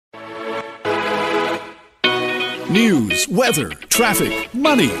News, weather, traffic,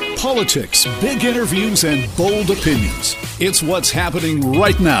 money, politics, big interviews, and bold opinions. It's what's happening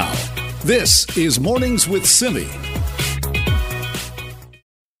right now. This is Mornings with Simi.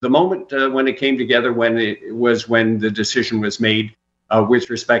 The moment when it came together, when the decision was made with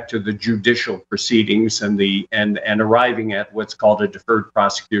respect to the judicial proceedings and arriving at what's called a deferred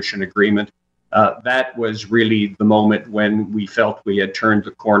prosecution agreement. That was really the moment when we felt we had turned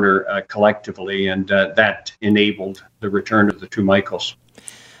the corner collectively, and that enabled the return of the two Michaels.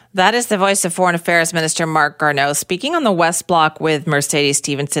 That is the voice of Foreign Affairs Minister Marc Garneau speaking on the West Block with Mercedes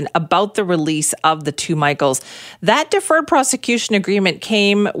Stephenson about the release of the two Michaels. That deferred prosecution agreement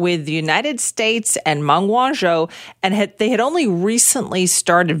came with the United States and Meng Wanzhou, and they had only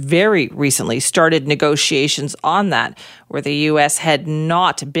very recently started negotiations on that, where the U.S. had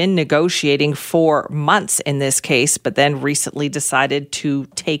not been negotiating for months in this case, but then recently decided to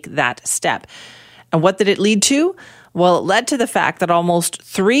take that step. And what did it lead to? Well, it led to the fact that almost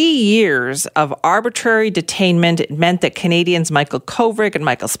 3 years of arbitrary detainment, it meant that Canadians Michael Kovrig and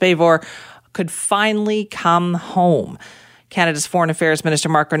Michael Spavor could finally come home. Canada's Foreign Affairs Minister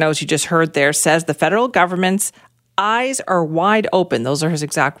Marc Garneau, as you just heard there, says the federal government's eyes are wide open. Those are his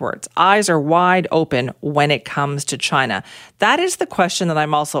exact words. Eyes are wide open when it comes to China. That is the question that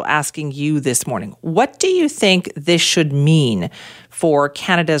I'm also asking you this morning. What do you think this should mean for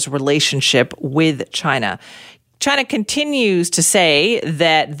Canada's relationship with China? China continues to say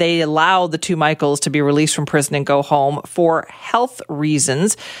that they allow the two Michaels to be released from prison and go home for health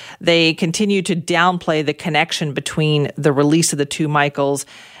reasons. They continue to downplay the connection between the release of the two Michaels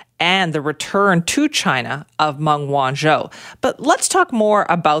and the return to China of Meng Wanzhou. But let's talk more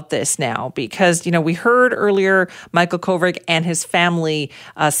about this now, because, we heard earlier Michael Kovrig and his family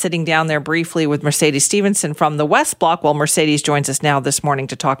sitting down there briefly with Mercedes Stephenson from the West Block. Well, Mercedes joins us now this morning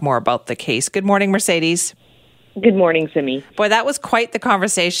to talk more about the case. Good morning, Mercedes. Good morning, Simi. Boy, that was quite the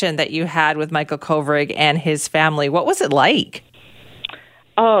conversation that you had with Michael Kovrig and his family. What was it like?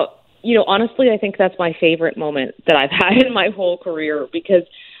 Honestly, I think that's my favorite moment that I've had in my whole career, because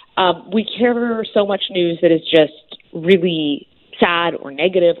we hear so much news that is just really sad or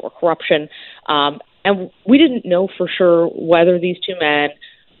negative or corruption. And we didn't know for sure whether these two men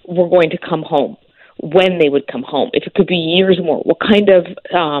were going to come home, when they would come home, if it could be years more, what kind of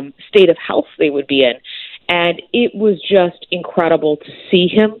state of health they would be in. And it was just incredible to see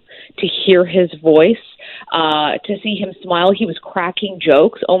him, to hear his voice, to see him smile. He was cracking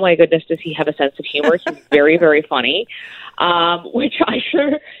jokes. Oh, my goodness, does he have a sense of humor? He's very, very funny, which I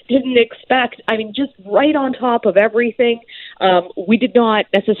sure didn't expect. I mean, just right on top of everything. We did not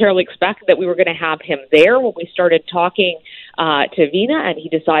necessarily expect that we were going to have him there when we started talking to Vina, and he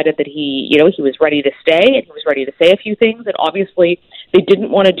decided that he was ready to stay, and he was ready to say a few things. And obviously, they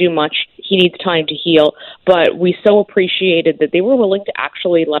didn't want to do much. He needs time to heal. But we so appreciated that they were willing to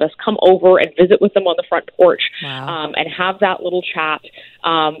actually let us come over and visit with them on the front porch. Wow. And have that little chat.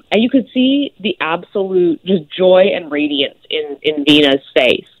 And you could see the absolute just joy and radiance in Vina's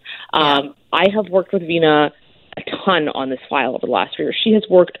face. I have worked with Vina a ton on this file over the last year. She has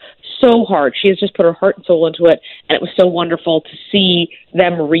worked so hard. She has just put her heart and soul into it, and it was so wonderful to see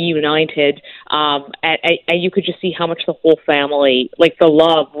them reunited. And you could just see how much the whole family, like the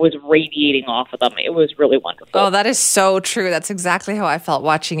love, was radiating off of them. It was really wonderful. Oh, that is so true. That's exactly how I felt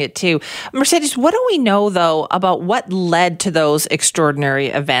watching it too. Mercedes, what do we know though about what led to those extraordinary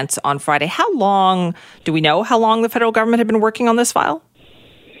events on Friday? Do we know how long the federal government had been working on this file?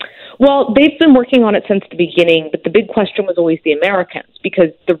 Well, they've been working on it since the beginning, but the big question was always the Americans,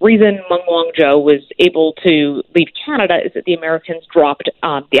 because the reason Meng Wanzhou was able to leave Canada is that the Americans dropped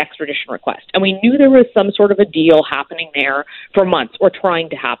the extradition request. And we knew there was some sort of a deal happening there for months, or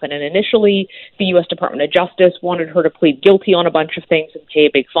trying to happen. And initially, the U.S. Department of Justice wanted her to plead guilty on a bunch of things and pay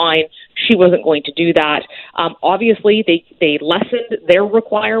a big fine. She wasn't going to do that. Obviously, they lessened their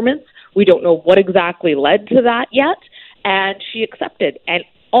requirements. We don't know what exactly led to that yet. And she accepted. And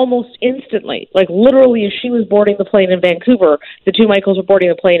almost instantly, like literally as she was boarding the plane in Vancouver, the two Michaels were boarding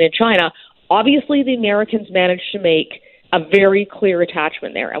the plane in China. Obviously, the Americans managed to make a very clear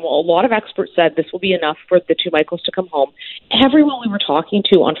attachment there. And while a lot of experts said this will be enough for the two Michaels to come home, everyone we were talking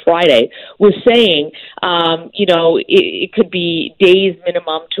to on Friday was saying, it could be days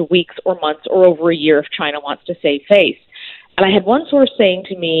minimum to weeks or months or over a year if China wants to save face. And I had one source saying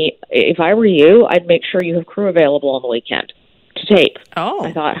to me, if I were you, I'd make sure you have crew available on the weekend to tape. Oh.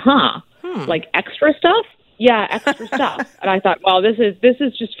 I thought, like extra stuff? Yeah, extra stuff. And I thought, well, this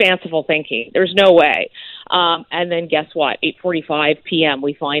is just fanciful thinking. There's no way. And then guess what? 8:45 p.m.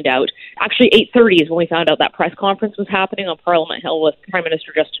 we find out. Actually, 8:30 is when we found out that press conference was happening on Parliament Hill with Prime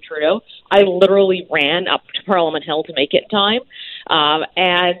Minister Justin Trudeau. I literally ran up to Parliament Hill to make it in time.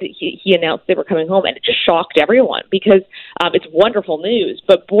 And he announced they were coming home, and it just shocked everyone because it's wonderful news.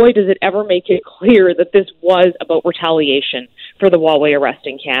 But boy, does it ever make it clear that this was about retaliation for the Huawei arrest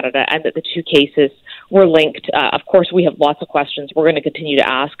in Canada and that the two cases were linked. Of course, we have lots of questions we're going to continue to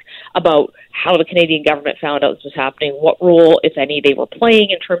ask about how the Canadian government found out this was happening, what role, if any, they were playing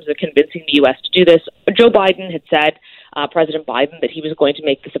in terms of convincing the U.S. to do this. Joe Biden had said, President Biden, that he was going to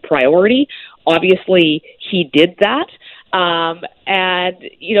make this a priority. Obviously, he did that. And,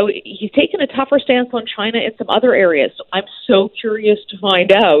 you know, he's taken a tougher stance on China in some other areas. So I'm so curious to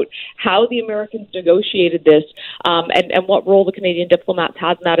find out how the Americans negotiated this and what role the Canadian diplomats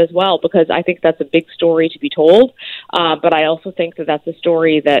had in that as well, because I think that's a big story to be told. But I also think that that's a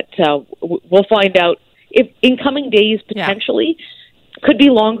story that we'll find out if in coming days, potentially. Yeah. Could be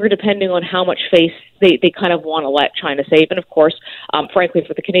longer depending on how much face they kind of want to let China save. And of course, frankly,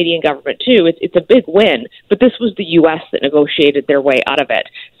 for the Canadian government too, it's a big win. But this was the U.S. that negotiated their way out of it.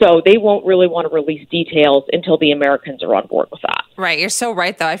 So they won't really want to release details until the Americans are on board with that. Right. You're so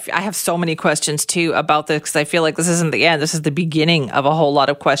right, though. I have so many questions too about this because I feel like this isn't the end. This is the beginning of a whole lot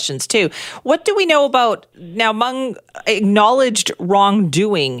of questions too. What do we know about now Meng acknowledged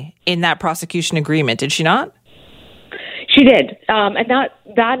wrongdoing in that prosecution agreement? Did she not? She did, and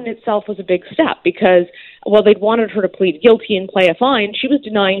that in itself was a big step because, well, they'd wanted her to plead guilty and pay a fine. She was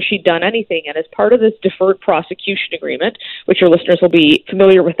denying she'd done anything, and as part of this deferred prosecution agreement, which your listeners will be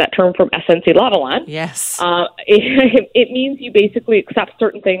familiar with that term from SNC-Lavalin, yes, it means you basically accept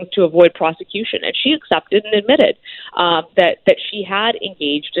certain things to avoid prosecution, and she accepted and admitted that she had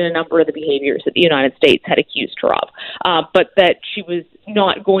engaged in a number of the behaviors that the United States had accused her of, but that she was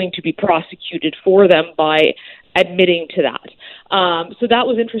not going to be prosecuted for them by admitting to that. So that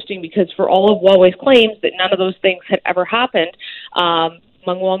was interesting because for all of Huawei's claims that none of those things had ever happened,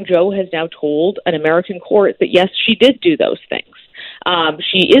 Meng Wanzhou has now told an American court that, yes, she did do those things.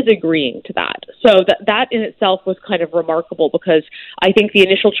 She is agreeing to that. So that in itself was kind of remarkable because I think the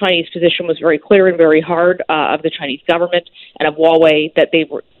initial Chinese position was very clear and very hard of the Chinese government and of Huawei that they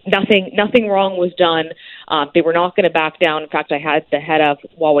were nothing wrong was done. They were not going to back down. In fact, I had the head of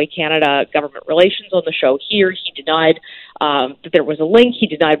Huawei Canada government relations on the show here. He denied that there was a link. He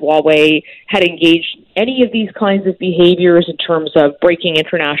denied Huawei had engaged any of these kinds of behaviors in terms of breaking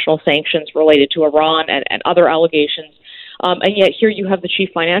international sanctions related to Iran and other allegations. And yet here you have the chief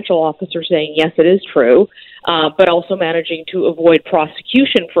financial officer saying, yes, it is true, but also managing to avoid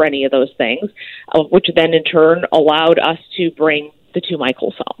prosecution for any of those things, which then in turn allowed us to bring the two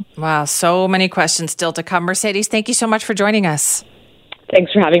Michaels home. Wow, so many questions still to come. Mercedes, thank you so much for joining us.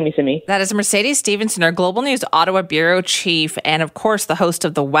 Thanks for having me, Simi. That is Mercedes Stephenson, our Global News Ottawa Bureau Chief, and of course, the host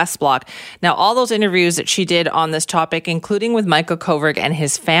of the West Block. Now, all those interviews that she did on this topic, including with Michael Kovrig and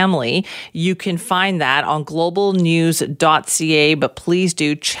his family, you can find that on globalnews.ca, but please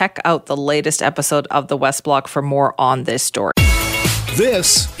do check out the latest episode of the West Block for more on this story.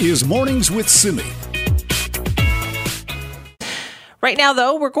 This is Mornings with Simi. Right now,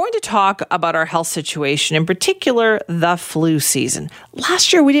 though, we're going to talk about our health situation, in particular, the flu season.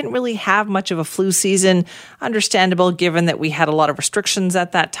 Last year, we didn't really have much of a flu season, understandable given that we had a lot of restrictions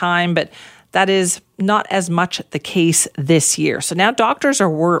at that time, but that is not as much the case this year. So now doctors are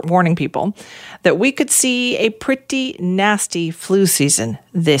warning people that we could see a pretty nasty flu season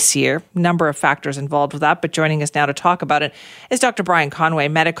this year. Number of factors involved with that, but joining us now to talk about it is Dr. Brian Conway,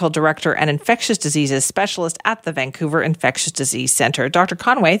 Medical Director and Infectious Diseases Specialist at the Vancouver Infectious Disease Centre. Dr.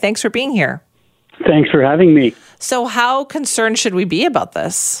 Conway, thanks for being here. Thanks for having me. So how concerned should we be about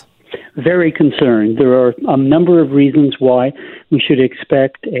this? Very concerned. There are a number of reasons why we should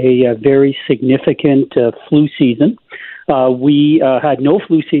expect a very significant flu season. We had no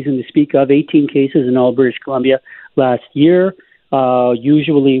flu season to speak of, 18 cases in all British Columbia last year.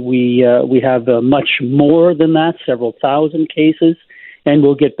 Usually we have much more than that, several thousand cases, and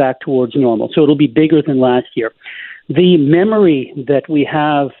we'll get back towards normal. So it'll be bigger than last year. The memory that we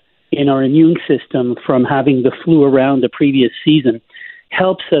have in our immune system from having the flu around the previous season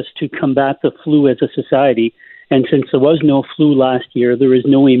helps us to combat the flu as a society. And since there was no flu last year, there is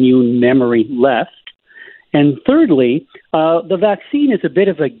no immune memory left. And thirdly, the vaccine is a bit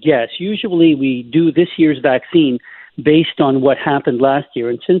of a guess. Usually we do this year's vaccine based on what happened last year.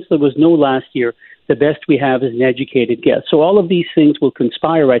 And since there was no last year, the best we have is an educated guess. So all of these things will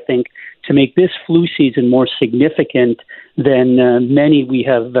conspire, I think, to make this flu season more significant than many we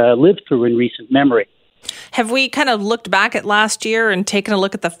have lived through in recent memory. Have we kind of looked back at last year and taken a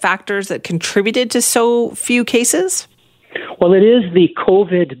look at the factors that contributed to so few cases? Well, it is the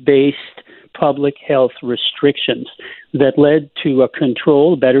COVID-based public health restrictions that led to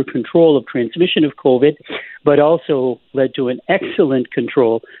better control of transmission of COVID, but also led to an excellent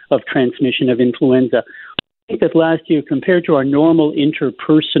control of transmission of influenza. I think that last year, compared to our normal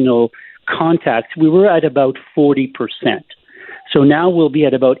interpersonal contacts, we were at about 40%. So now we'll be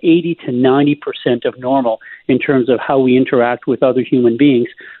at about 80 to 90% of normal in terms of how we interact with other human beings.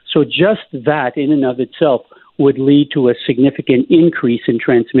 So just that in and of itself would lead to a significant increase in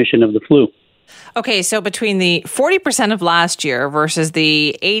transmission of the flu. Okay, so between the 40% of last year versus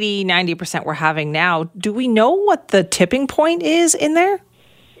the 80, 90% we're having now, do we know what the tipping point is in there?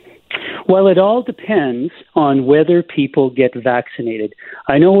 Well, it all depends on whether people get vaccinated.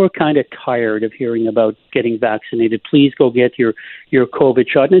 I know we're kind of tired of hearing about getting vaccinated. Please go get your COVID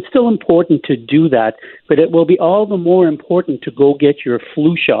shot. And it's still important to do that, but it will be all the more important to go get your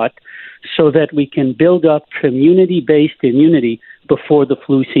flu shot so that we can build up community-based immunity before the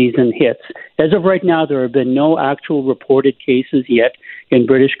flu season hits. As of right now, there have been no actual reported cases yet in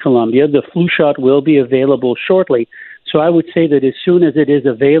British Columbia. The flu shot will be available shortly. So I would say that as soon as it is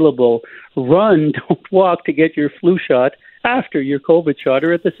available, run, don't walk to get your flu shot after your COVID shot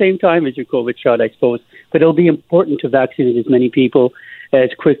or at the same time as your COVID shot, I suppose. But it'll be important to vaccinate as many people as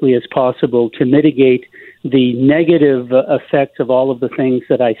quickly as possible to mitigate the negative effects of all of the things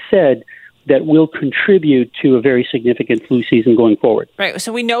that I said that will contribute to a very significant flu season going forward. Right.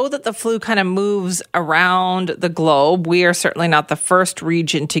 So we know that the flu kind of moves around the globe. We are certainly not the first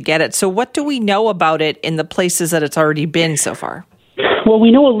region to get it. So what do we know about it in the places that it's already been so far? Well,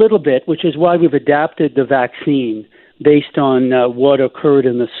 we know a little bit, which is why we've adapted the vaccine based on what occurred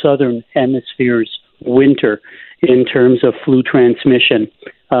in the southern hemisphere's winter in terms of flu transmission.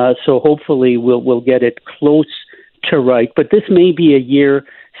 So hopefully we'll get it close to right. But this may be a year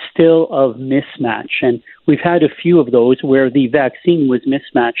still of mismatch. And we've had a few of those where the vaccine was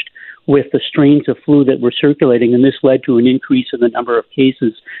mismatched with the strains of flu that were circulating, and this led to an increase in the number of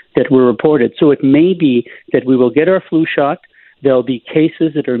cases that were reported. So it may be that we will get our flu shot. There'll be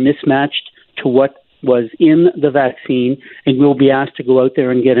cases that are mismatched to what was in the vaccine, and we'll be asked to go out there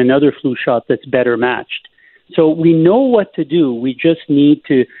and get another flu shot that's better matched. So we know what to do. We just need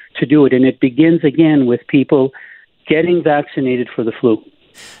to do it. And it begins again with people getting vaccinated for the flu.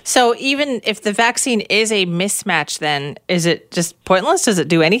 So even if the vaccine is a mismatch, then is it just pointless? Does it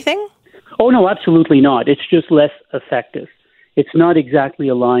do anything? Oh, no, absolutely not. It's just less effective. It's not exactly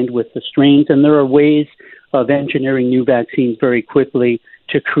aligned with the strains, and there are ways of engineering new vaccines very quickly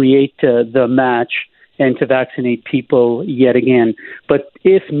to create the match and to vaccinate people yet again. But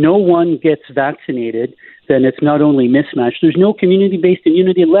if no one gets vaccinated, then it's not only mismatched. There's no community-based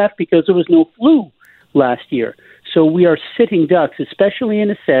immunity left because there was no flu last year. So we are sitting ducks, especially in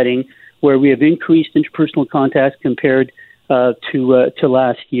a setting where we have increased interpersonal contacts compared to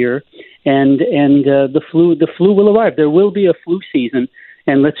last year, and the flu will arrive. There will be a flu season,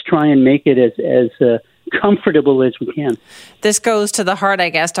 and let's try and make it as comfortable as we can. This goes to the heart, I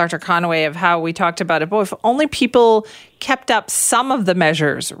guess, Dr. Conaway, of how we talked about it. But if only people kept up some of the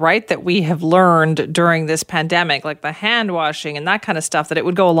measures, right, that we have learned during this pandemic, like the hand washing and that kind of stuff, that it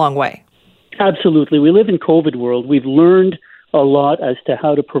would go a long way. Absolutely. We live in COVID world. We've learned a lot as to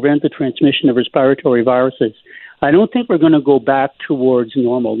how to prevent the transmission of respiratory viruses. I don't think we're going to go back towards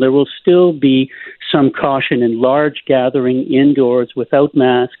normal. There will still be some caution in large gathering indoors without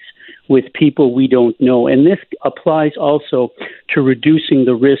masks with people we don't know. And this applies also to reducing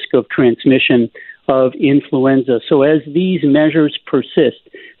the risk of transmission of influenza. So as these measures persist,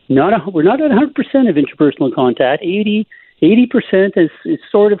 we're not at 100% of interpersonal contact. 80% is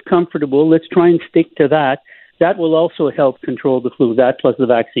sort of comfortable. Let's try and stick to that. That will also help control the flu, that plus the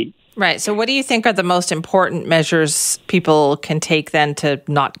vaccine. Right. So what do you think are the most important measures people can take then to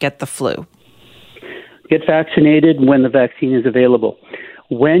not get the flu? Get vaccinated when the vaccine is available.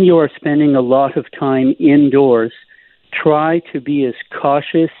 When you are spending a lot of time indoors, try to be as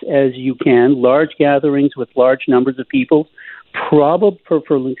cautious as you can. Large gatherings with large numbers of people, probably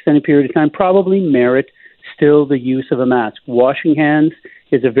for an extended period of time, probably merit still the use of a mask. Washing hands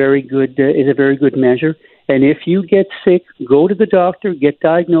is a very good measure. And if you get sick, go to the doctor, get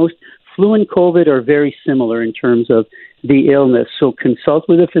diagnosed. Flu and COVID are very similar in terms of the illness. So consult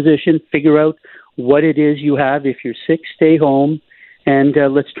with a physician, figure out what it is you have. If you're sick, stay home, and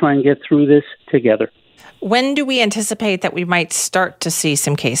let's try and get through this together. When do we anticipate that we might start to see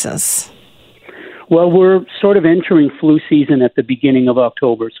some cases? Well, we're sort of entering flu season at the beginning of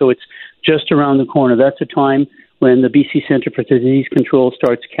October, so it's just around the corner. That's a time when the BC Centre for Disease Control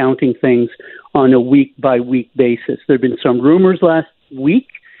starts counting things on a week-by-week basis. There have been some rumors last week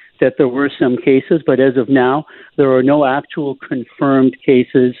that there were some cases, but as of now, there are no actual confirmed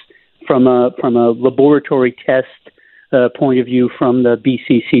cases from a laboratory test point of view from the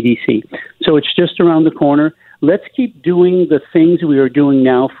BC CDC. So it's just around the corner. Let's keep doing the things we are doing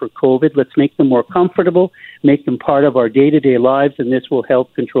now for COVID. Let's make them more comfortable, make them part of our day-to-day lives, and this will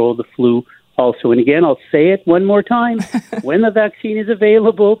help control the flu also. And again, I'll say it one more time. When the vaccine is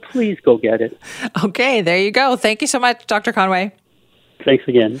available, please go get it. Okay, there you go. Thank you so much, Dr. Conway. Thanks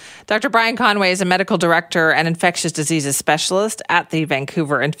again. Dr. Brian Conway is a medical director and infectious diseases specialist at the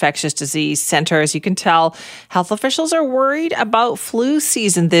Vancouver Infectious Disease Centre. As you can tell, health officials are worried about flu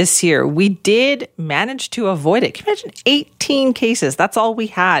season this year. We did manage to avoid it. Can you imagine 18 cases? That's all we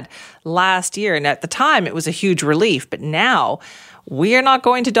had last year. And at the time, it was a huge relief. But now, we are not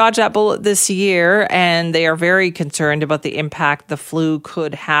going to dodge that bullet this year, and they are very concerned about the impact the flu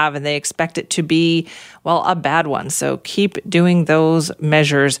could have, and they expect it to be, well, a bad one. So keep doing those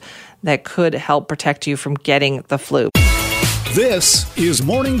measures that could help protect you from getting the flu. This is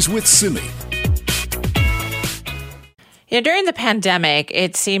Mornings with Simi. During the pandemic,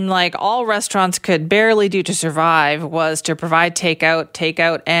 it seemed like all restaurants could barely do to survive was to provide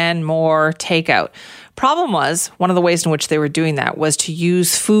takeout, and more takeout. Problem was, one of the ways in which they were doing that was to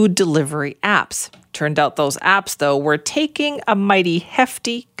use food delivery apps. Turned out those apps, though, were taking a mighty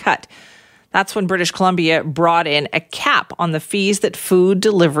hefty cut. That's when British Columbia brought in a cap on the fees that food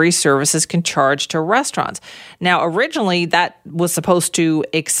delivery services can charge to restaurants. Now, originally, that was supposed to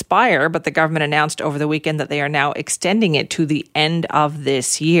expire, but the government announced over the weekend that they are now extending it to the end of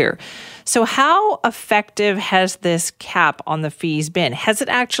this year. So how effective has this cap on the fees been? Has it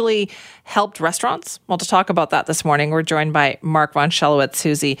actually helped restaurants? Well, to talk about that this morning, we're joined by Mark von Schelowitz,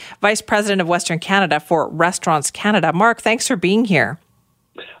 who's the Vice President of Western Canada for Restaurants Canada. Mark, thanks for being here.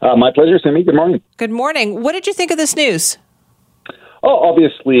 My pleasure, Simi. Good morning. Good morning. What did you think of this news? Oh,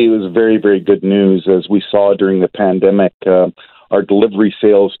 obviously, it was very, very good news. As we saw during the pandemic, our delivery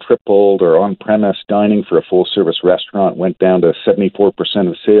sales tripled. Our on-premise dining for a full-service restaurant went down to 74%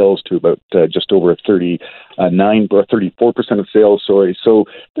 of sales to about just over 34% of sales. So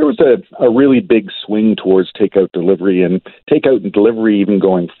there was a really big swing towards takeout delivery, and takeout and delivery, even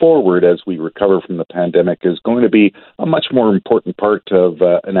going forward as we recover from the pandemic, is going to be a much more important part of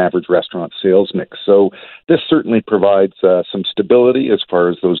an average restaurant sales mix. So this certainly provides some stability as far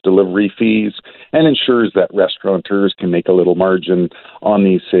as those delivery fees and ensures that restaurateurs can make a little margin on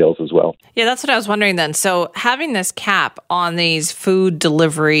these sales as well. Yeah, that's what I was wondering then. So having this cap on these food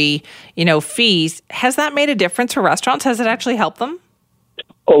delivery, fees, has that made a difference for restaurants? Has it actually helped them?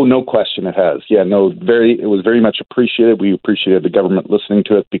 Oh, no question it has. Yeah, no, it was very much appreciated. We appreciated the government listening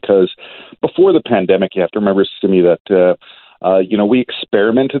to it because before the pandemic, you have to remember, Simi, that we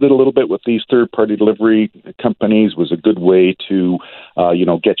experimented a little bit with these third-party delivery companies. Was a good way to,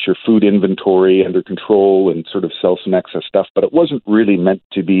 get your food inventory under control and sort of sell some excess stuff. But it wasn't really meant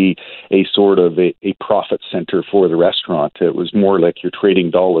to be a sort of a profit center for the restaurant. It was more like you're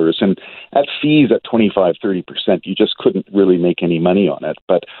trading dollars. And at fees at 25-30%, you just couldn't really make any money on it.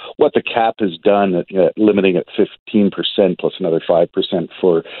 But what the cap has done, limiting it 15% plus another 5%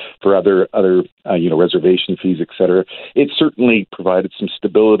 for other reservation fees, et cetera, it certainly provided some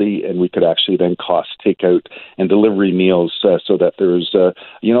stability, and we could actually then cost takeout and delivery meals so that there's a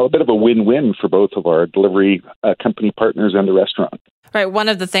bit of a win-win for both of our delivery company partners and the restaurant. Right. One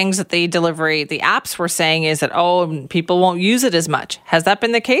of the things that the apps were saying is that, people won't use it as much. Has that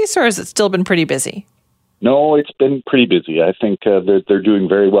been the case, or has it still been pretty busy? No, it's been pretty busy. I think they're doing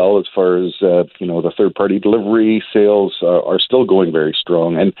very well as far as, the third-party delivery sales are still going very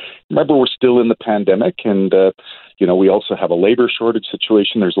strong. And remember, we're still in the pandemic, and, we also have a labor shortage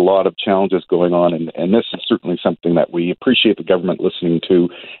situation. There's a lot of challenges going on, and this is certainly something that we appreciate the government listening to,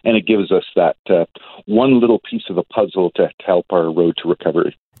 and it gives us that one little piece of the puzzle to help our road to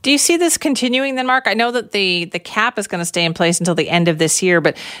recovery. Do you see this continuing then, Mark? I know that the cap is going to stay in place until the end of this year,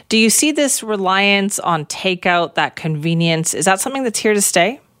 but do you see this reliance on takeout, that convenience? Is that something that's here to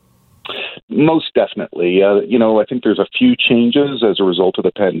stay? Most definitely. I think there's a few changes as a result of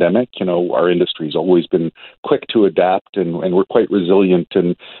the pandemic. Our industry's always been quick to adapt, and we're quite resilient.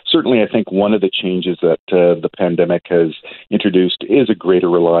 And certainly, I think one of the changes that the pandemic has introduced is a greater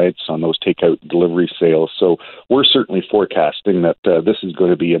reliance on those takeout delivery sales. So we're certainly forecasting that this is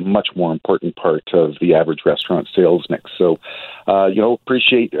going to be a much more important part of the average restaurant sales mix. So,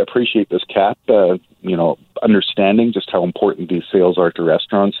 appreciate this cap. understanding just how important these sales are to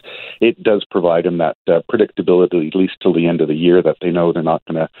restaurants, it does provide them that predictability, at least till the end of the year, that they know they're not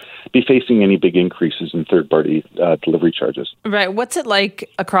going to be facing any big increases in third-party delivery charges. Right. What's it like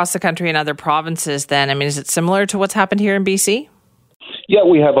across the country in other provinces then? I mean, is it similar to what's happened here in BC? Yeah,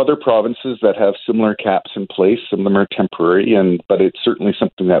 we have other provinces that have similar caps in place. Some of them are temporary, but it's certainly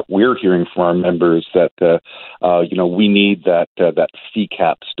something that we're hearing from our members that we need that fee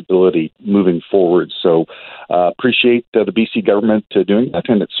cap stability moving forward. So appreciate the BC government doing that,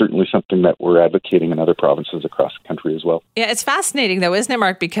 and it's certainly something that we're advocating in other provinces across the country as well. Yeah, it's fascinating though, isn't it,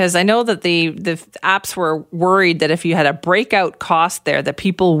 Mark? Because I know that the apps were worried that if you had a breakout cost there, that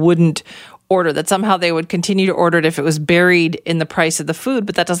people wouldn't order, that somehow they would continue to order it if it was buried in the price of the food,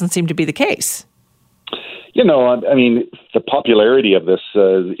 but that doesn't seem to be the case. I mean, the popularity of this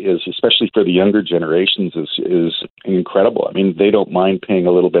is, especially for the younger generations, is incredible. I mean, they don't mind paying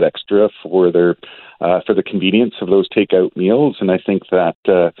a little bit extra for the convenience of those takeout meals, and I think that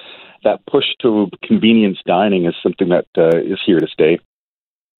that push to convenience dining is something that is here to stay.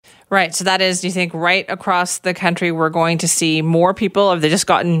 Right. So that is, do you think right across the country we're going to see more people? Have they just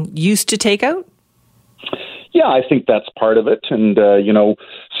gotten used to takeout? Yeah, I think that's part of it. And,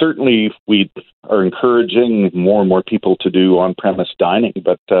 certainly we are encouraging more and more people to do on-premise dining.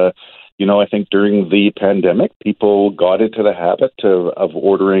 But, I think during the pandemic, people got into the habit of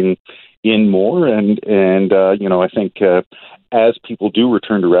ordering in more. And I think as people do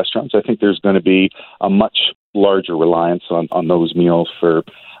return to restaurants, I think there's going to be a much larger reliance on those meals for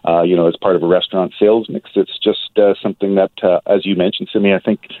as part of a restaurant sales mix. It's just something that, as you mentioned, Simi, I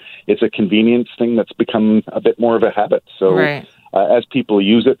think it's a convenience thing that's become a bit more of a habit. So right. As people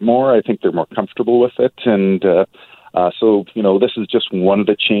use it more, I think they're more comfortable with it. And so this is just one of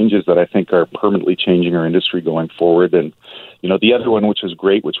the changes that I think are permanently changing our industry going forward. And, the other one, which is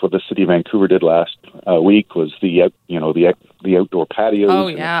great, which what the City of Vancouver did last week, was the outdoor patios. Oh,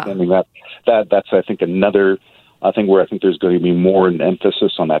 yeah. And that's, I think, another thing where I think there's going to be more an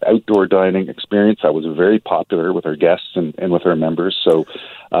emphasis on that outdoor dining experience. That was very popular with our guests and with our members. So,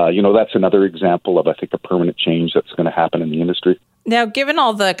 that's another example of, I think, a permanent change that's going to happen in the industry. Now, given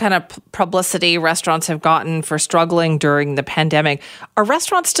all the kind of publicity restaurants have gotten for struggling during the pandemic, are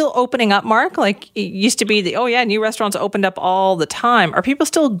restaurants still opening up, Mark? Like it used to be new restaurants opened up all the time. Are people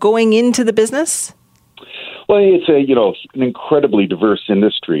still going into the business? Well, it's an incredibly diverse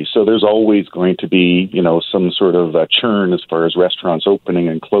industry, so there's always going to be some sort of churn as far as restaurants opening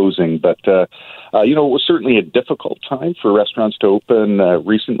and closing. But it was certainly a difficult time for restaurants to open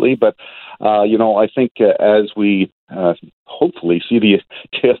recently. But I think as we hopefully see the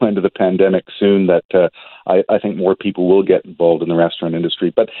tail end of the pandemic soon, that I think more people will get involved in the restaurant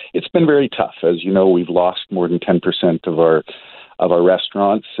industry. But it's been very tough, as you know. We've lost more than 10% of our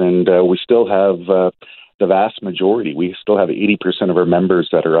restaurants, and we still have. The vast majority, we still have 80% of our members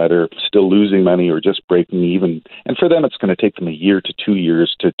that are either still losing money or just breaking even. And for them, it's going to take them 1 year to 2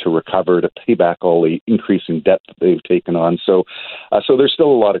 years to recover, to pay back all the increasing debt that they've taken on. So there's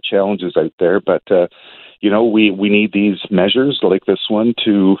still a lot of challenges out there, but we need these measures like this one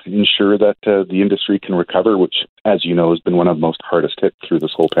to ensure that the industry can recover, which, as you know, has been one of the most hardest hit through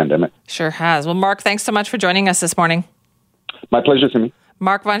this whole pandemic. Sure has. Well, Mark, thanks so much for joining us this morning. My pleasure, Simi.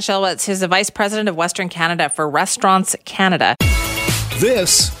 Mark von Schellwitz is the Vice President of Western Canada for Restaurants Canada.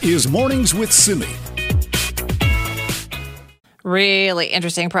 This is Mornings with Simi. Really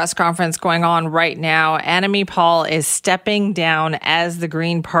interesting press conference going on right now. Annamie Paul is stepping down as the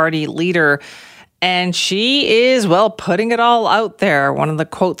Green Party leader, and she is, putting it all out there. One of the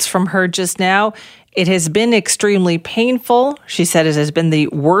quotes from her just now: "It has been extremely painful." She said, "It has been the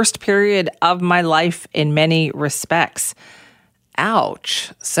worst period of my life in many respects."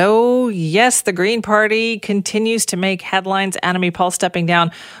 Ouch. So, yes, the Green Party continues to make headlines. Annamie Paul stepping down.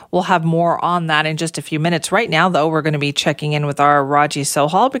 We'll have more on that in just a few minutes. Right now, though, we're going to be checking in with our Raji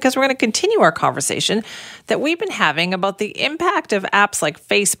Sohal because we're going to continue our conversation that we've been having about the impact of apps like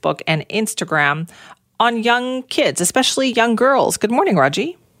Facebook and Instagram on young kids, especially young girls. Good morning,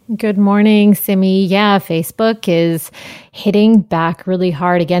 Raji. Good morning, Simi. Yeah, Facebook is hitting back really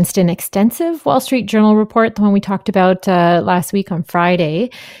hard against an extensive Wall Street Journal report, the one we talked about last week on Friday.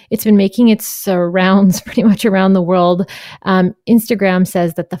 It's been making its rounds pretty much around the world. Instagram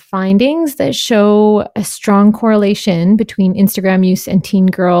says that the findings that show a strong correlation between Instagram use and teen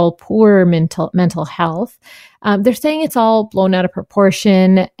girl poor mental health, they're saying it's all blown out of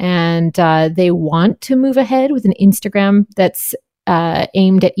proportion, and they want to move ahead with an Instagram that's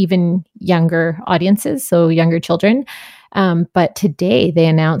aimed at even younger audiences, so younger children. But today they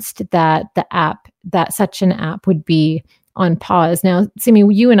announced that such an app would be on pause. Now, Simi,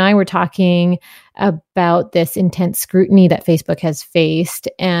 you and I were talking about this intense scrutiny that Facebook has faced,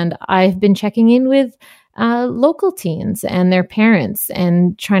 and I've been checking in with local teens and their parents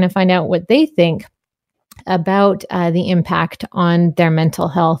and trying to find out what they think about the impact on their mental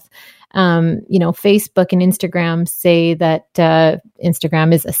health. Facebook and Instagram say that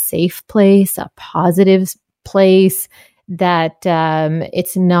Instagram is a safe place, a positive place, that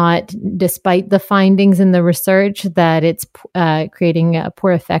it's not, despite the findings in the research, that it's creating a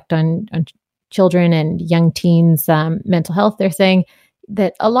poor effect on children and young teens' mental health. They're saying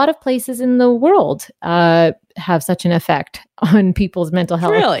that a lot of places in the world have such an effect on people's mental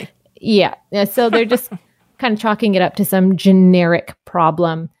health. Really? Yeah. So they're just kind of chalking it up to some generic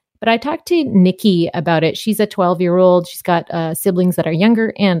problem. But I talked to Nikki about it. She's a 12-year-old. She's got siblings that are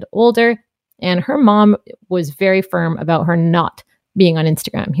younger and older. And her mom was very firm about her not being on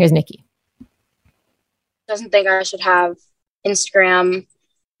Instagram. Here's Nikki. Doesn't think I should have Instagram.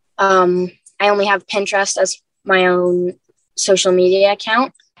 I only have Pinterest as my own social media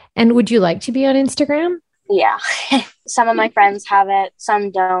account. And would you like to be on Instagram? Yeah. Some of my friends have it,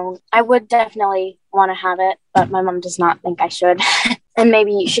 some don't. I would definitely want to have it, but my mom does not think I should. And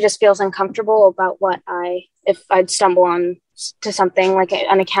maybe she just feels uncomfortable about if I'd stumble on to something like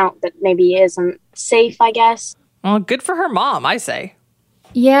an account that maybe isn't safe, I guess. Well, good for her mom, I say.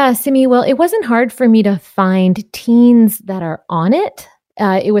 Yeah, Simi, well, it wasn't hard for me to find teens that are on it.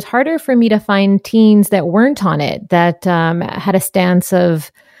 It was harder for me to find teens that weren't on it, that had a stance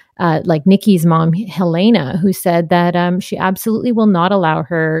of like Nikki's mom, Helena, who said that she absolutely will not allow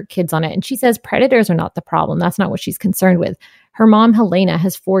her kids on it. And she says predators are not the problem. That's not what she's concerned with. Her mom, Helena,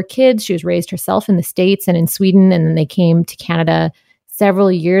 has 4 kids. She was raised herself in the States and in Sweden, and then they came to Canada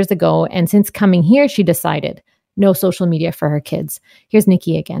several years ago. And since coming here, she decided no social media for her kids. Here's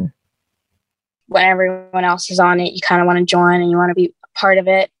Nikki again. When everyone else is on it, you kind of want to join and you want to be part of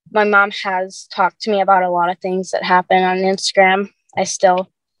it. My mom has talked to me about a lot of things that happen on Instagram. I still,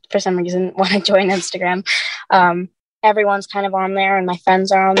 for some reason, want to join Instagram. Everyone's kind of on there, and my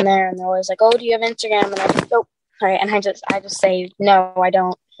friends are on there, and they're always like, "Oh, do you have Instagram?" And I'm like, "Nope." Right. And I just say, "No, I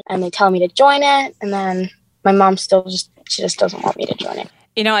don't." And they tell me to join it. And then my mom she just doesn't want me to join it.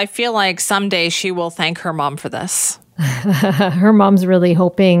 You know, I feel like someday she will thank her mom for this. Her mom's really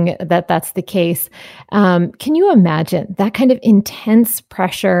hoping that that's the case. Can you imagine that kind of intense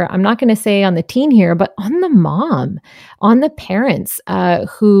pressure? I'm not going to say on the teen here, but on the mom, on the parents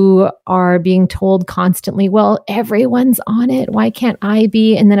who are being told constantly, well, everyone's on it. Why can't I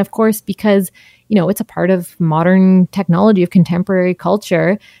be? And then, of course, because it's a part of modern technology, of contemporary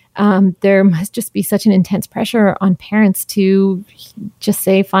culture, there must just be such an intense pressure on parents to just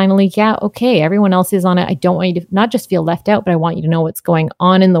say, finally, yeah, okay, everyone else is on it. I don't want you to not just feel left out, but I want you to know what's going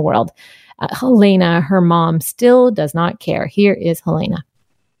on in the world. Helena, her mom, still does not care. Here is Helena.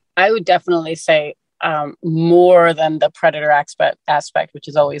 I would definitely say more than the predator aspect, which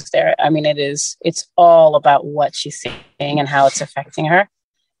is always there. I mean, it's all about what she's seeing and how it's affecting her.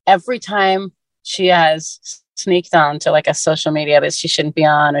 Every time she has sneaked on to like a social media that she shouldn't be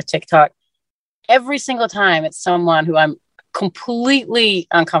on, or TikTok, every single time it's someone who I'm completely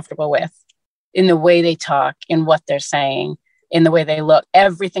uncomfortable with in the way they talk, in what they're saying, in the way they look.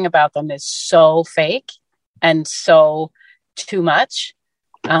 Everything about them is so fake and so too much.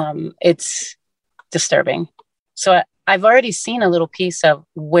 It's disturbing. So I've already seen a little piece of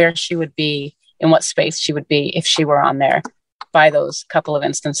where she would be, in what space she would be if she were on there, by those couple of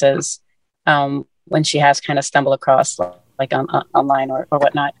instances when she has kind of stumbled across like online or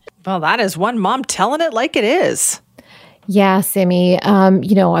whatnot. Well, that is one mom telling it like it is. Yeah, Simi. I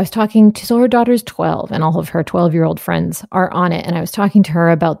was talking to, so her daughter's 12 and all of her 12-year-old friends are on it. And I was talking to her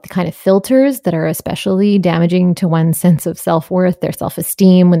about the kind of filters that are especially damaging to one's sense of self-worth, their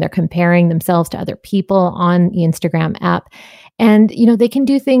self-esteem, when they're comparing themselves to other people on the Instagram app. And, they can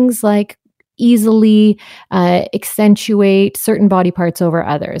do things like easily accentuate certain body parts over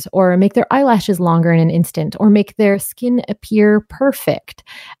others, or make their eyelashes longer in an instant, or make their skin appear perfect.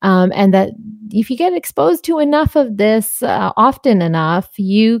 And that if you get exposed to enough of this often enough,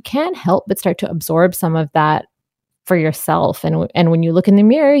 you can't help but start to absorb some of that for yourself. And when you look in the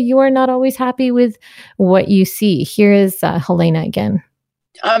mirror, you are not always happy with what you see. Here is Helena again.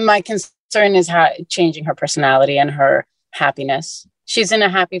 My concern is changing her personality and her happiness. She's in a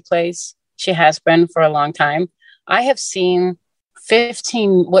happy place. She has been for a long time. I have seen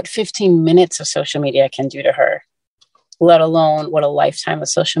 15 minutes of social media can do to her, let alone what a lifetime of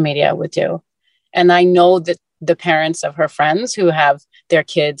social media would do. And I know that the parents of her friends who have their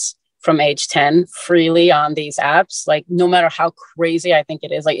kids from age 10 freely on these apps. Like, no matter how crazy I think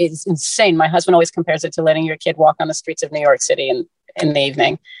it is, like, it's insane. My husband always compares it to letting your kid walk on the streets of New York City in the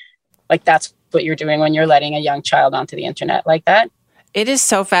evening. Like, that's what you're doing when you're letting a young child onto the internet like that. It is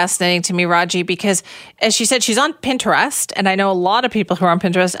so fascinating to me, Raji, because as she said, she's on Pinterest. And I know a lot of people who are on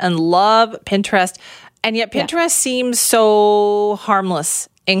Pinterest and love Pinterest. And yet Pinterest seems so harmless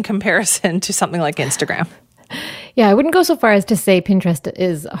in comparison to something like Instagram. Yeah, I wouldn't go so far as to say Pinterest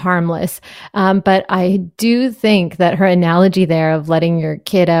is harmless, but I do think that her analogy there of letting your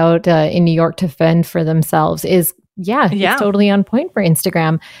kid out in New York to fend for themselves is, it's totally on point for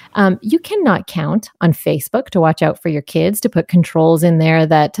Instagram. You cannot count on Facebook to watch out for your kids, to put controls in there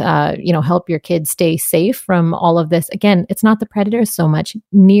that, help your kids stay safe from all of this. Again, it's not the predators so much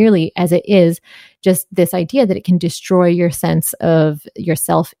nearly as it is just this idea that it can destroy your sense of your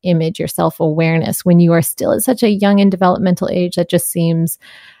self-image, your self-awareness when you are still at such a young and developmental age. That just seems,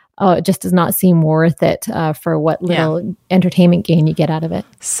 it just does not seem worth it for what little entertainment gain you get out of it.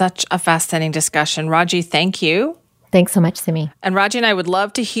 Such a fascinating discussion. Raji, thank you. Thanks so much, Simi. And Raji and I would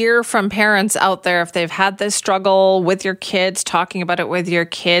love to hear from parents out there if they've had this struggle with your kids, talking about it with your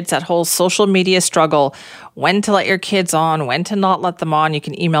kids, that whole social media struggle, when to let your kids on, when to not let them on. You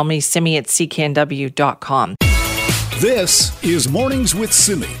can email me, simi@cknw.com. This is Mornings with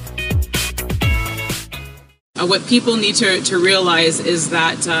Simi. What people need to realize is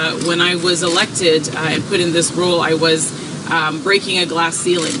that when I was elected and put in this role, I was breaking a glass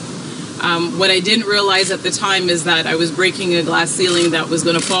ceiling. What I didn't realize at the time is that I was breaking a glass ceiling that was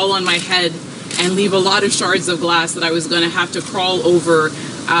going to fall on my head and leave a lot of shards of glass that I was going to have to crawl over,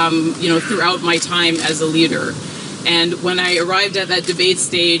 throughout my time as a leader. And when I arrived at that debate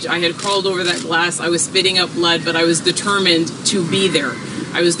stage, I had crawled over that glass. I was spitting up blood, but I was determined to be there.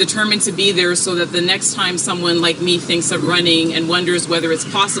 I was determined to be there so that the next time someone like me thinks of running and wonders whether it's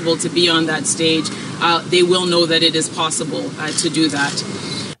possible to be on that stage, they will know that it is possible to do that.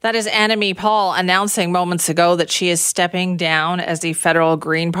 That is Annamie Paul announcing moments ago that she is stepping down as the federal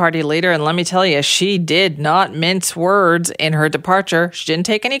Green Party leader. And let me tell you, she did not mince words in her departure. She didn't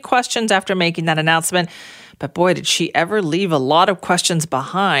take any questions after making that announcement. But boy, did she ever leave a lot of questions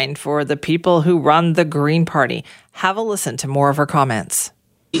behind for the people who run the Green Party. Have a listen to more of her comments.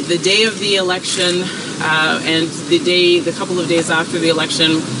 The day of the election and the couple of days after the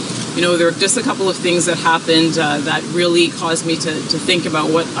election, there were just a couple of things that happened that really caused me to think about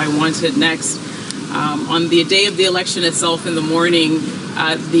what I wanted next. On the day of the election itself in the morning,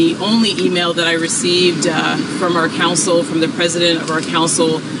 the only email that I received from our council, from the president of our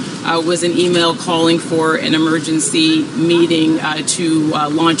council, was an email calling for an emergency meeting to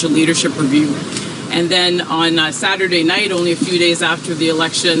launch a leadership review. And then on Saturday night, only a few days after the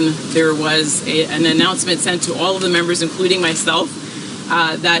election, there was an announcement sent to all of the members, including myself,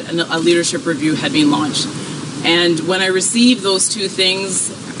 that a leadership review had been launched. And when I received those two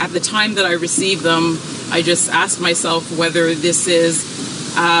things, at the time that I received them, I just asked myself whether this is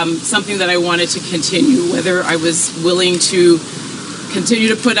something that I wanted to continue, whether I was willing to continue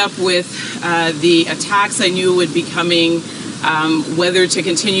to put up with the attacks I knew would be coming, whether to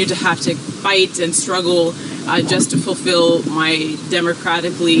continue to have to fight and struggle just to fulfill my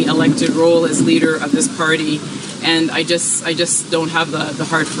democratically elected role as leader of this party. And I just don't have the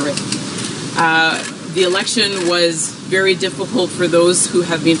heart for it. The election was very difficult for those who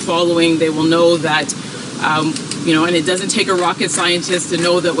have been following. They will know that, and it doesn't take a rocket scientist to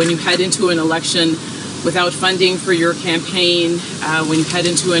know that when you head into an election without funding for your campaign, when you head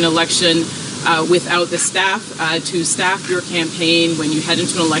into an election without the staff to staff your campaign, when you head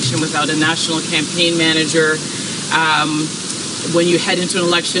into an election without a national campaign manager, when you head into an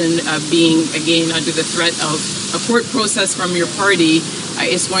election being, again, under the threat of a court process from your party,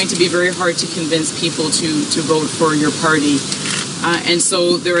 it's going to be very hard to convince people to vote for your party. And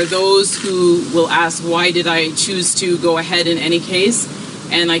so there are those who will ask, why did I choose to go ahead in any case?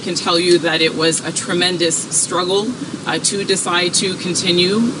 And I can tell you that it was a tremendous struggle to decide to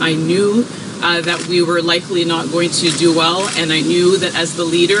continue. I knew that we were likely not going to do well, and I knew that as the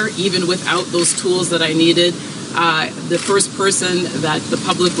leader, even without those tools that I needed, the first person that the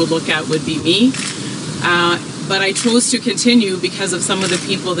public would look at would be me. But I chose to continue because of some of the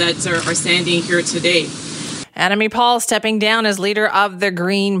people that are standing here today. Annamie Paul stepping down as leader of the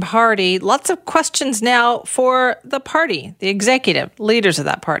Green Party. Lots of questions now for the party, the executive leaders of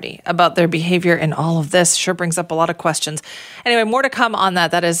that party, about their behavior in all of this. Sure brings up a lot of questions. Anyway, more to come on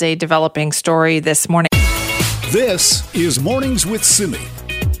that. That is a developing story this morning. This is Mornings with Simi.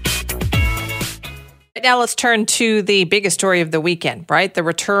 Now let's turn to the biggest story of the weekend, right? The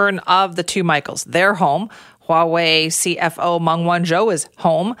return of the two Michaels. They're home. Huawei CFO Meng Wanzhou is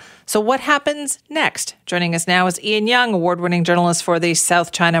home. So what happens next? Joining us now is Ian Young, award-winning journalist for the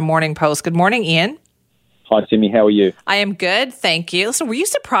South China Morning Post. Good morning, Ian. Hi, Timmy. How are you? I am good, thank you. So were you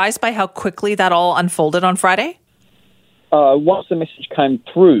surprised by how quickly that all unfolded on Friday? Once the message came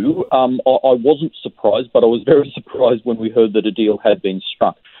through, I wasn't surprised, but I was very surprised when we heard that a deal had been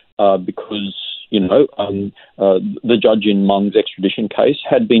struck because, the judge in Meng's extradition case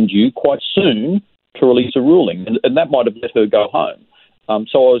had been due quite soon to release a ruling, and that might have let her go home.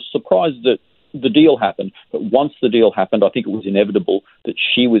 So I was surprised that the deal happened, but once the deal happened, I think it was inevitable that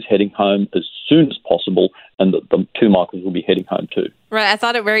she was heading home as soon as possible and that the two Michaels will be heading home too. Right. I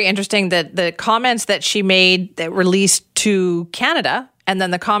thought it very interesting that the comments that she made that released to Canada and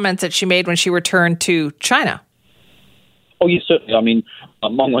then the comments that she made when she returned to China. Oh, yes, certainly. I mean,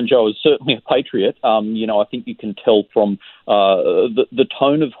 Meng Wanzhou is certainly a patriot. I think you can tell from the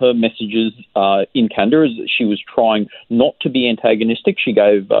tone of her messages in Canada is that she was trying not to be antagonistic. She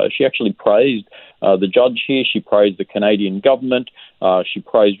actually praised the judge here. She praised the Canadian government. She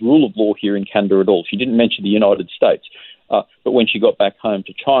praised rule of law here in Canada at all. She didn't mention the United States. But when she got back home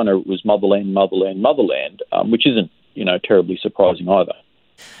to China, it was motherland, motherland, motherland, which isn't, terribly surprising either.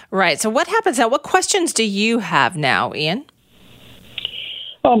 Right. So what happens now? What questions do you have now, Ian?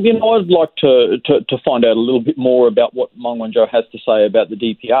 I'd like to find out a little bit more about what Meng Wanzhou has to say about the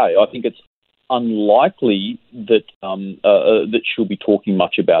DPA. I think it's unlikely that that she'll be talking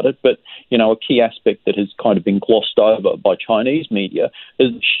much about it, but a key aspect that has kind of been glossed over by Chinese media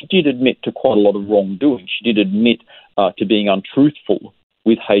is that she did admit to quite a lot of wrongdoing. She did admit to being untruthful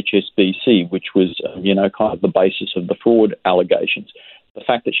with HSBC, which was kind of the basis of the fraud allegations. The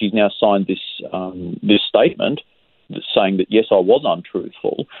fact that she's now signed this statement saying that, yes, I was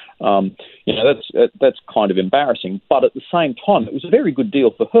untruthful, that's kind of embarrassing. But at the same time, it was a very good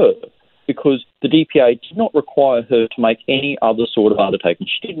deal for her because the DPA did not require her to make any other sort of undertaking.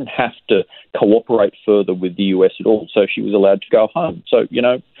 She didn't have to cooperate further with the US at all, so she was allowed to go home. So,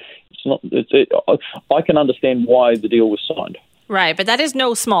 I can understand why the deal was signed. Right, but that is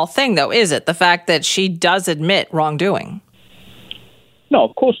no small thing, though, is it? The fact that she does admit wrongdoing. No,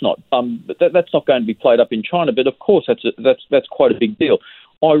 of course not. But that's not going to be played up in China. But of course, that's quite a big deal.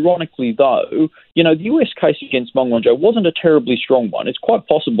 Ironically, though, the US case against Meng Wanzhou wasn't a terribly strong one. It's quite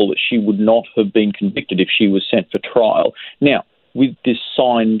possible that she would not have been convicted if she was sent for trial. Now, with this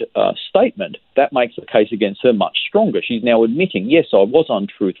signed statement, that makes the case against her much stronger. She's now admitting, yes, I was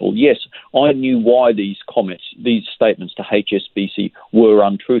untruthful. Yes, I knew why these statements to HSBC were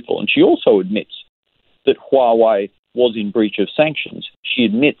untruthful. And she also admits that Huawei was in breach of sanctions. She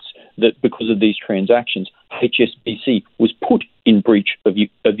admits that because of these transactions, HSBC was put in breach of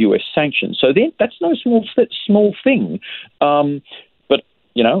US sanctions. So then that's no small thing. But,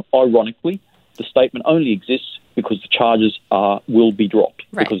 ironically, the statement only exists because the charges will be dropped,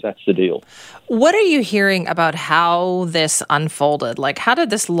 right, because that's the deal. What are you hearing about how this unfolded? Like, how did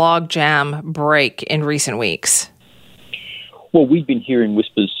this logjam break in recent weeks? Well, we've been hearing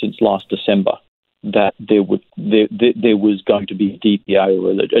whispers since last December that there was going to be a DPA,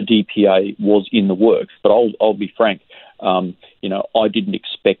 or a DPA was in the works. But I'll be frank, I didn't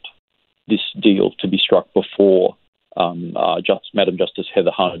expect this deal to be struck before Madam Justice Heather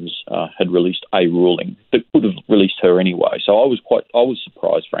Holmes had released a ruling that would have released her anyway. So I was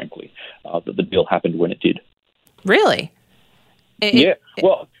surprised, frankly, that the deal happened when it did. Really?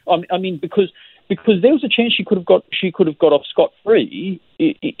 Well, I mean, because there was a chance she could have got off scot-free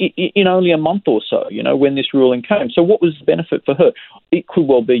in only a month or so, when this ruling came. So what was the benefit for her? It could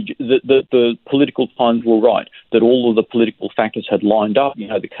well be that the political times were right, that all of the political factors had lined up.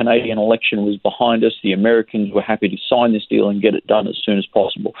 The Canadian election was behind us. The Americans were happy to sign this deal and get it done as soon as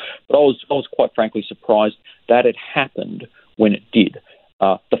possible. But I was quite frankly surprised that it happened when it did.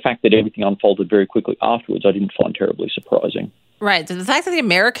 The fact that everything unfolded very quickly afterwards, I didn't find terribly surprising. Right. The fact that the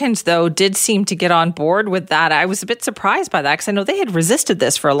Americans, though, did seem to get on board with that, I was a bit surprised by that because I know they had resisted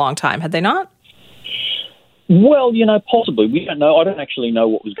this for a long time. Had they not? Well, possibly. We don't know. I don't actually know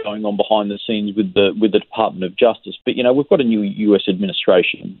what was going on behind the scenes with the Department of Justice. But, we've got a new US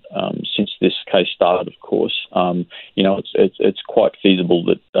administration since this case started, of course. It's quite feasible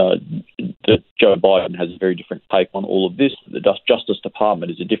that Joe Biden has a very different take on all of this. The Justice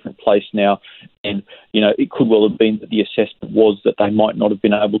Department is a different place now. And, it could well have been that the assessment was that they might not have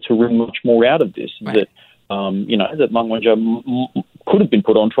been able to wring much more out of this. Right. That Meng Wanzhou could have been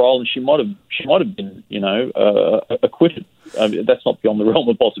put on trial and she might have been, acquitted. That's not beyond the realm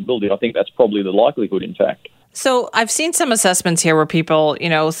of possibility. I think that's probably the likelihood, in fact. So I've seen some assessments here where people,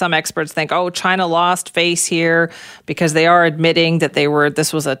 some experts think, China lost face here because they are admitting that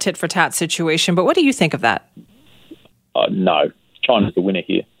this was a tit for tat situation. But what do you think of that? No, China's the winner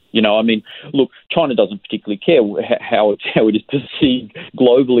here. Look, China doesn't particularly care how it is perceived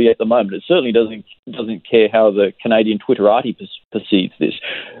globally at the moment. It certainly doesn't care how the Canadian Twitterati perceives this.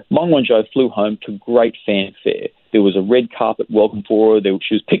 Meng Wanzhou flew home to great fanfare. There was a red carpet welcome for her.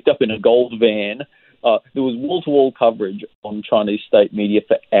 She was picked up in a gold van. There was wall-to-wall coverage on Chinese state media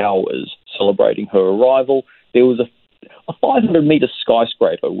for hours celebrating her arrival. There was a 500-metre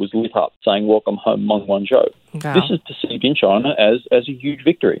skyscraper was lit up saying, "Welcome home, Meng Wanzhou." Wow. This is perceived in China as a huge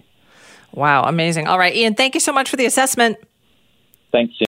victory. Wow, amazing. All right, Ian, thank you so much for the assessment. Thanks, Tim.